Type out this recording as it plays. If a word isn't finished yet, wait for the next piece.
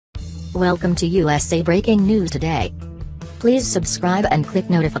Welcome to USA Breaking News Today. Please subscribe and click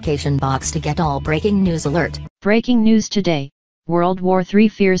notification box to get all breaking news alert. Breaking news today, World War III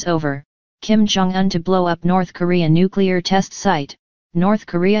fears over, Kim Jong-un to blow up North Korea nuclear test site. North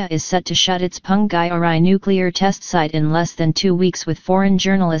Korea is set to shut its Punggye-ri nuclear test site in less than 2 weeks with foreign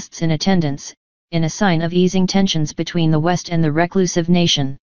journalists in attendance, in a sign of easing tensions between the West and the reclusive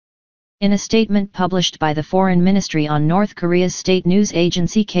nation. In a statement published by the Foreign Ministry on North Korea's state news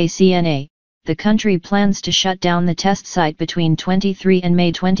agency KCNA, the country plans to shut down the test site between 23 and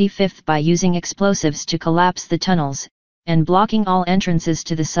May 25 by using explosives to collapse the tunnels, and blocking all entrances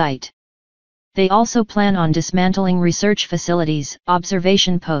to the site. They also plan on dismantling research facilities,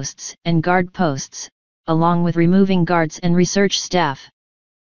 observation posts, and guard posts, along with removing guards and research staff.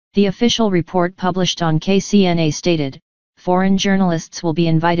 The official report published on KCNA stated, foreign journalists will be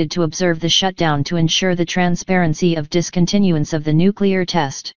invited to observe the shutdown to ensure the transparency of discontinuance of the nuclear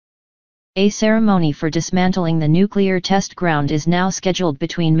test. A ceremony for dismantling the nuclear test ground is now scheduled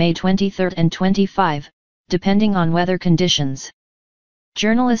between May 23 and 25, depending on weather conditions.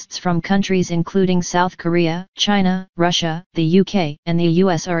 Journalists from countries including South Korea, China, Russia, the UK, and the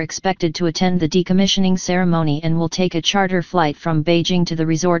US are expected to attend the decommissioning ceremony and will take a charter flight from Beijing to the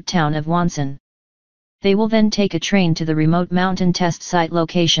resort town of Wonsan. They will then take a train to the remote mountain test site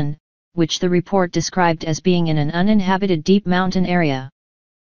location, which the report described as being in an uninhabited deep mountain area.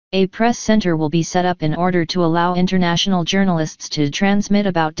 A press center will be set up in order to allow international journalists to transmit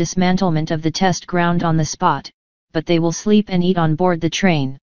about dismantlement of the test ground on the spot, but they will sleep and eat on board the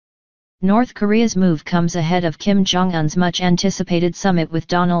train. North Korea's move comes ahead of Kim Jong-un's much-anticipated summit with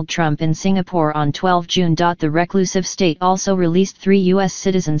Donald Trump in Singapore on 12 June. The reclusive state also released 3 U.S.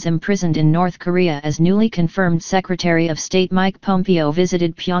 citizens imprisoned in North Korea as newly confirmed Secretary of State Mike Pompeo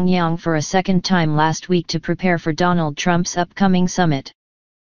visited Pyongyang for a second time last week to prepare for Donald Trump's upcoming summit.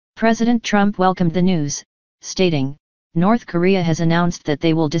 President Trump welcomed the news, stating, "North Korea has announced that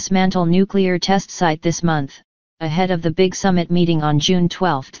they will dismantle nuclear test site this month, ahead of the big summit meeting on June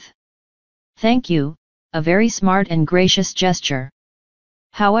 12. Thank you, a very smart and gracious gesture."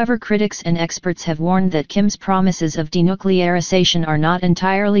 However, critics and experts have warned that Kim's promises of denuclearization are not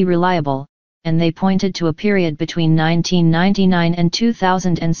entirely reliable, and they pointed to a period between 1999 and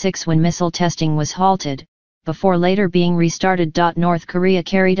 2006 when missile testing was halted, before later being restarted. North Korea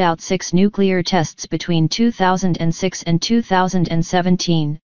carried out 6 nuclear tests between 2006 and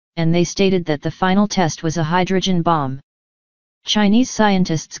 2017, and they stated that the final test was a hydrogen bomb. Chinese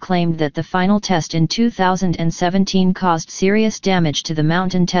scientists claimed that the final test in 2017 caused serious damage to the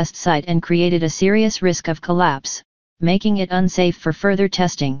mountain test site and created a serious risk of collapse, making it unsafe for further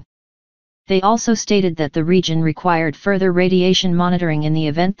testing. They also stated that the region required further radiation monitoring in the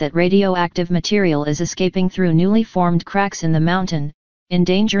event that radioactive material is escaping through newly formed cracks in the mountain,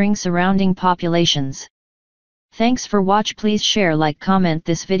 endangering surrounding populations. Thanks for watch. Please share, like, comment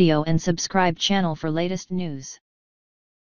this video and subscribe channel for latest news.